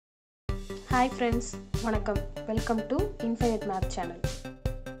Hi friends, வணக்கம். Welcome to Infinite Math Channel.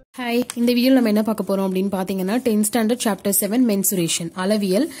 Hi, இந்த வீடியோல நம்ம என்ன பார்க்க போறோம் அப்படினு பாத்தீங்கன்னா 10th standard chapter 7 mensuration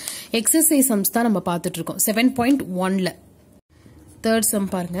அளவியல் exercise sums தான் நம்ம பார்த்துட்டு இருக்கோம் 7.1ல third sum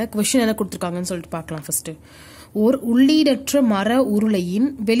பாருங்க question என்ன கொடுத்திருக்காங்கன்னு சொல்லிட்டு பார்க்கலாம் first ஒரு உள்ளீடற்ற மர உருளையின்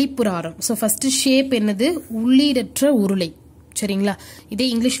வெளிப்புற ஆரம் so first shape என்னது உள்ளீடற்ற உருளை சரிங்களா இதே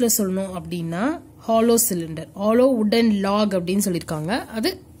இங்கிலீஷ்ல சொல்லணும் அப்படினா hollow cylinder hollow wooden log அப்படினு சொல்லிருக்காங்க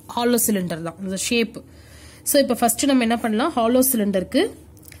அது hollow cylinder தான் the shape so இப்போ first நம்ம என்ன பண்ணலாம் hollow cylinder க்கு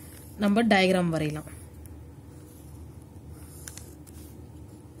நம்ம diagram வரையலாம்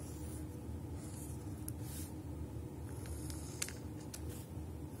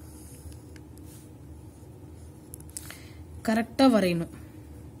கரெக்ட்டா வரையணும்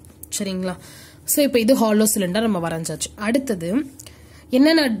சரிங்களா சோ இப்போ இது hollow cylinder நம்ம வரைஞ்சாச்சு அடுத்து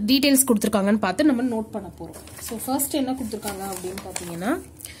என்னென்ன டீடைல்ஸ் கொடுத்திருக்காங்கன்னு பார்த்து நம்ம நோட் பண்ண போறோம் சோ ஃபர்ஸ்ட் என்ன கொடுத்திருக்காங்க அப்படினு பாத்தீங்கன்னா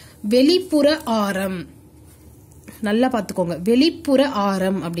வெளிப்புற ஆரம் நல்லா பாத்துக்கோங்க வெளிப்புற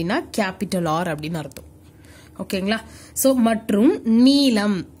ஆரம் அப்படினா கேபிட்டல் ஆர் அப்படினு அர்த்தம் ஓகேங்களா சோ மற்றும்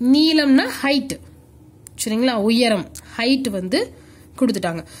நீளம் நீளம்னா ஹைட் சரிங்களா உயரம் ஹைட் வந்து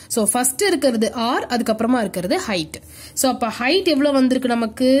கொடுத்துட்டாங்க சோ ஃபர்ஸ்ட் இருக்குது ஆர் அதுக்கு அப்புறமா இருக்குது ஹைட் சோ அப்ப ஹைட் எவ்வளவு வந்திருக்கு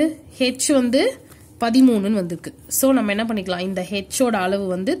நமக்கு h வந்து 13 ன்னு வந்திருக்கு சோ நம்ம என்ன பண்ணிக்கலாம் இந்த h ஓட அளவு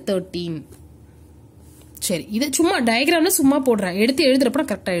வந்து 13 சரி இது சும்மா டயகிராம்ல சும்மா போடுறேன் எடுத்து எழுதுறப்ப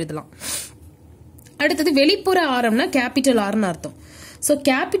கரெக்ட்டா எழுதலாம் அடுத்து வெளிப்புற ஆரம்னா கேபிட்டல் ஆர் ன்னு அர்த்தம் சோ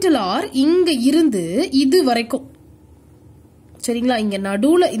கேபிட்டல் ஆர் இங்க இருந்து இது வரைக்கும் சரிங்களா இங்க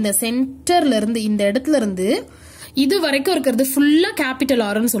நடுவுல இந்த சென்டர்ல இருந்து இந்த இடத்துல இருந்து இது வரைக்கும் இருக்கிறது ஃபுல்லா கேபிட்டல்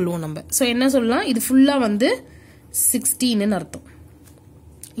ஆர் ன்னு சொல்லுவோம் நம்ம சோ என்ன சொல்லலாம் இது ஃபுல்லா வந்து 16 ன்னு அர்த்தம்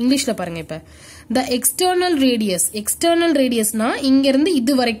இங்கிலீஷ்ல பாருங்க இப்ப the external radius னா இங்க இருந்து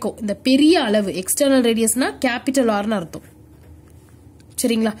இது வரைக்கும் இந்த பெரிய அளவு external radius னா capital R ன்னு அர்த்தம்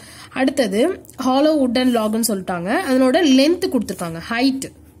சரிங்களா அடுத்து hollow wooden log ன்னு சொல்லிட்டாங்க அதனோட length கொடுத்திருக்காங்க height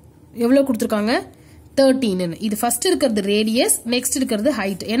எவ்வளவு கொடுத்திருக்காங்க 13 ன்னு இது ஃபர்ஸ்ட் இருக்குது radius next இருக்குது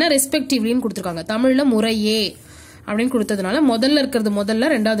height ஏனா respectively ன்னு கொடுத்திருக்காங்க தமிழ்ல முறையே அப்படினு கொடுத்ததனால முதல்ல இருக்குது முதல்ல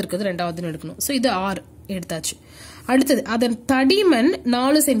ரெண்டாவது இருக்குது ரெண்டாவதுன்னு எடுக்கணும் சோ இது R எடுத்தாச்சு அடுத்து அதன் தடிமன்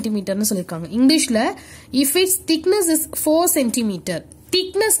 4 சென்டிமீட்டர்னு சொல்லிருக்காங்க இங்கிலீஷ்ல if its thickness is 4 centimetre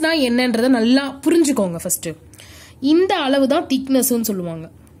thicknessனா என்னன்றத நல்லா புரிஞ்சுக்கோங்க ஃபர்ஸ்ட் இந்த அளவு தான் thicknessன்னு சொல்லுவாங்க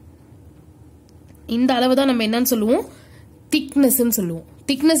இந்த அளவு தான் நம்ம என்னன்னு சொல்லுவோம் thicknessன்னு சொல்லுவோம்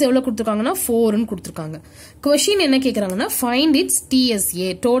thickness எவ்வளவு கொடுத்திருக்காங்கன்னா 4 ன்னு கொடுத்திருக்காங்க क्वेश्चन என்ன கேக்குறாங்கன்னா find its TSA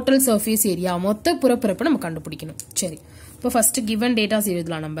total surface area மொத்த புறப்பரப்பு நம்ம கண்டுபிடிக்கணும் சரி இப்போ ஃபர்ஸ்ட் given datas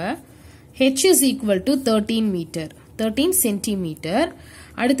எழுதலாம் நம்ம h is equal to 13 centimeter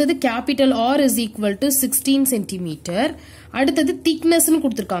அடுத்தது capital R is equal to 16 centimeter அடுத்தது thickness னு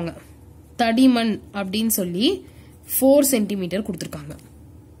கொடுத்திருக்காங்க தடிமன் அப்படினு சொல்லி 4 centimeter கொடுத்திருக்காங்க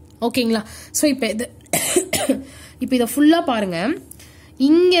ஓகேங்களா சோ இப்போ இத ஃபுல்லா பாருங்க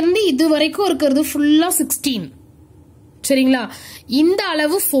இங்க இருந்து இது வரைக்கும் இருக்குது ஃபுல்லா 16 சரிங்களா இந்த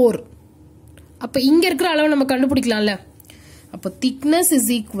அளவு 4 அப்ப இங்க இருக்கிற அளவு நம்ம கண்டுபிடிக்கலாம்ல அப்ப thickness is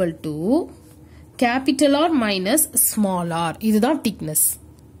equal to capital R minus small r இதுதான் thickness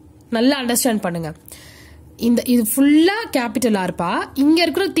நல்லா அண்டர்ஸ்டாண்ட் பண்ணுங்க இந்த இது ஃபுல்லா கேபிட்டல் R பா இங்க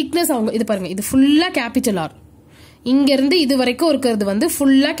இருக்கிற thickness அவங்க இது பாருங்க இது ஃபுல்லா கேபிட்டல் R இங்க இருந்து இது வரைக்கும் இருக்குது வந்து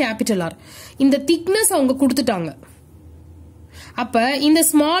ஃபுல்லா கேபிட்டல் R இந்த thickness அவங்க கொடுத்துட்டாங்க அப்ப இந்த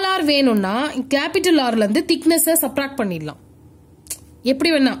small r வேணும்னா கேபிட்டல் R ல இருந்து thickness சப்ட்ராக்ட் பண்ணிடலாம்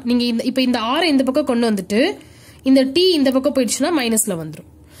எப்படி வேணா நீங்க இப்போ இந்த r இந்த பக்கம் கொண்டு வந்துட்டு இந்த t இந்த பக்கம் போயிடுச்சுனா மைனஸ்ல வந்துரும்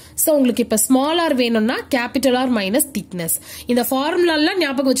சோ உங்களுக்கு இப்ப ஸ்மால் r வேணும்னா கேபிட்டல் R மைனஸ் திக்னஸ் இந்த ஃபார்முலா எல்லாம்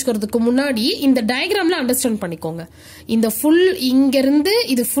ஞாபகம் வச்சுக்கிறதுக்கு முன்னாடி இந்த டயகிராம்ல அண்டர்ஸ்டாண்ட் பண்ணிக்கோங்க இந்த ஃபுல் இங்க இருந்து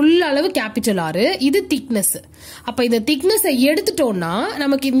இது ஃபுல் அளவு கேபிட்டல் R இது திக்னஸ் அப்ப இந்த திக்னஸ் எடுத்துட்டோம்னா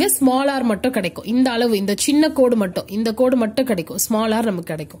நமக்கு இங்க ஸ்மால் r மட்டும் கிடைக்கும் இந்த அளவு இந்த சின்ன கோடு மட்டும் இந்த கோடு மட்டும் கிடைக்கும் ஸ்மால் r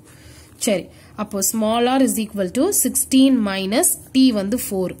நமக்கு கிடைக்கும் சரி அப்போ small r is equal to 16 minus t வந்து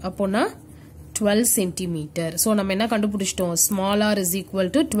 4 அப்போனா 12 சென்டிமீட்டர் சோ நம்ம என்ன கண்டுபிடிச்சிட்டோம் small r is equal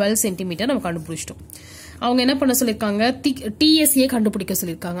to 12 centimetre நம்ம கண்டுபிடிச்சிட்டோம் அவங்க என்ன பண்ண சொல்லிருக்காங்க TSA கண்டுபிடிக்க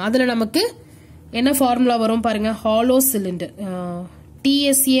சொல்லிருக்காங்க அதுல நமக்கு என்ன ஃபார்முலா வரும் பாருங்க hollow cylinder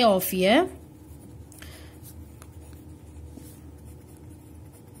TSA of a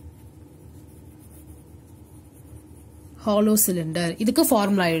hollow cylinder இதுக்கு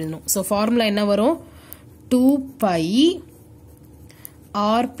ஃபார்முலா எழுதணும் சோ ஃபார்முலா என்ன வரும் 2 pi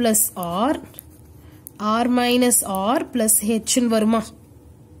r plus r minus r plus h ன்னு வருமா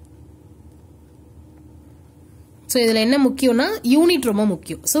சோ இதுல என்ன முக்கியம்னா யூனிட் ரொம்ப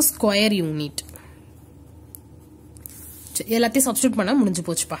முக்கியம் சோ ஸ்கொயர் யூனிட் எல்லாத்தையும் சப்ஸ்டிட்யூட் பண்ணா முடிஞ்சு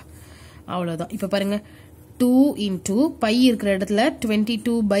போச்சுப்பா அவ்வளவுதான் இப்ப பாருங்க 2 into pi இருக்கிற இடத்துல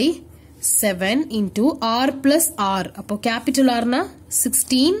 22 by 7 into r plus r. அப்போ capital R னா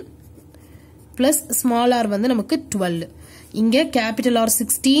 16 plus small r வந்து நமக்கு 12. இங்க capital R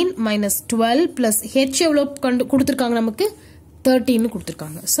 16 minus 12 plus h எவ்வளோ கொடுத்திருக்காங்க நமக்கு 13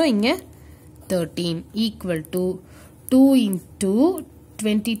 கொடுத்திருக்காங்க. So இங்க 13 equal to 2 into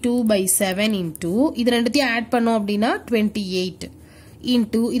 22 by 7 into இது ரெண்டுத்தையும் add பண்ணோம் அப்படின்னா 28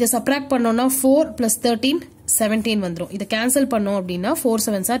 into இதை subtract பண்ணோம்னா 4 plus 13 17 வந்துரும். இதை cancel பண்ணோம் அப்படின்னா 4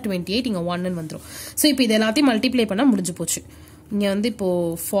 7s are 28 இங்க 1 வந்துரும். So இப்போ இது எல்லாத்தையும் multiply பண்ணா முடிஞ்சு போச்சு. இங்க வந்து இப்போ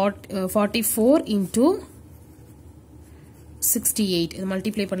 44 into 68 இது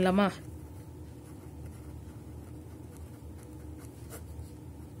multiply பண்ணலாமா?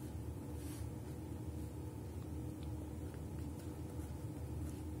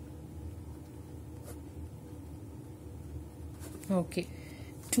 ஓகே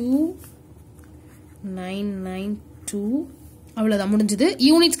 2992 அவ்வளவுதான் முடிஞ்சது.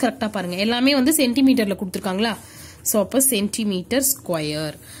 யூனிட்ஸ் கரெக்டா பாருங்க, எல்லாமே வந்து சென்டிமீட்டர்ல கொடுத்திருக்காங்களா? சோ அப்ப சென்டிமீட்டர்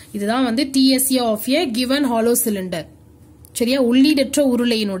ஸ்கொயர். இதுதான் வந்து TSA of a given hollow cylinder. சரியா? உள்ளீடற்ற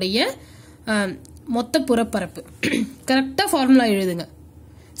உருளையினுடைய மொத்த புறப்பரப்பு. கரெக்டா ஃபார்முலா எழுதுங்க.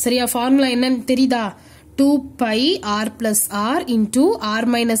 சரியா? ஃபார்முலா என்னன்னு தெரியுதா? 2 pi r plus r into r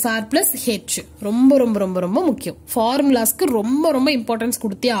minus r plus h. ரொம்ப ரொம்ப ரொம்ப ரொம்ப முக்கியம். ஃபார்முலாஸ்க்கு ரொம்ப ரொம்ப இம்பார்ட்டன்ஸ்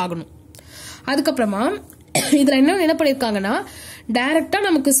கொடுத்தே ஆகணும். அதுக்கப்புறமா இதுல என்ன பண்ணிருக்காங்கன்னா, டைரக்டா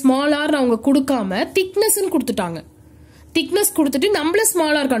நமக்கு ஸ்மால் ஆர் அவங்க கொடுக்காம திக்னஸ் கொடுத்துட்டாங்க. திக்னஸ் கொடுத்துட்டு நம்மள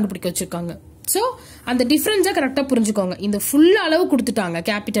ஸ்மால் ஆர் கண்டுபிடிக்க வச்சிருக்காங்க. சோ அந்த டிஃபரன்ஸை கரெக்டா புரிஞ்சுக்கோங்க. இந்த ஃபுல் அளவு கொடுத்துட்டாங்க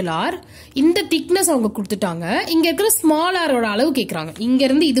கேபிட்டல் ஆர், இந்த திக்னஸ் அவங்க கொடுத்துட்டாங்க. இங்க இருக்கிற ஸ்மால் ஆரோட அளவு கேக்குறாங்க. இங்க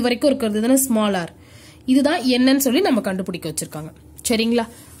இருந்து இது வரைக்கும் இருக்கிறது தானே ஸ்மால் ஆர், இதுதான் என்னன்னு சொல்லி நம்ம கண்டுபிடிக்க வச்சிருக்காங்க. சரிங்களா?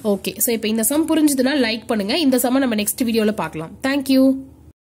 ஓகே. சோ இப்போ இந்த சம் புரிஞ்சதுன்னா லைக் பண்ணுங்க. இந்த சம் நம்ம நெக்ஸ்ட் வீடியோல பார்க்கலாம். தேங்க்யூ.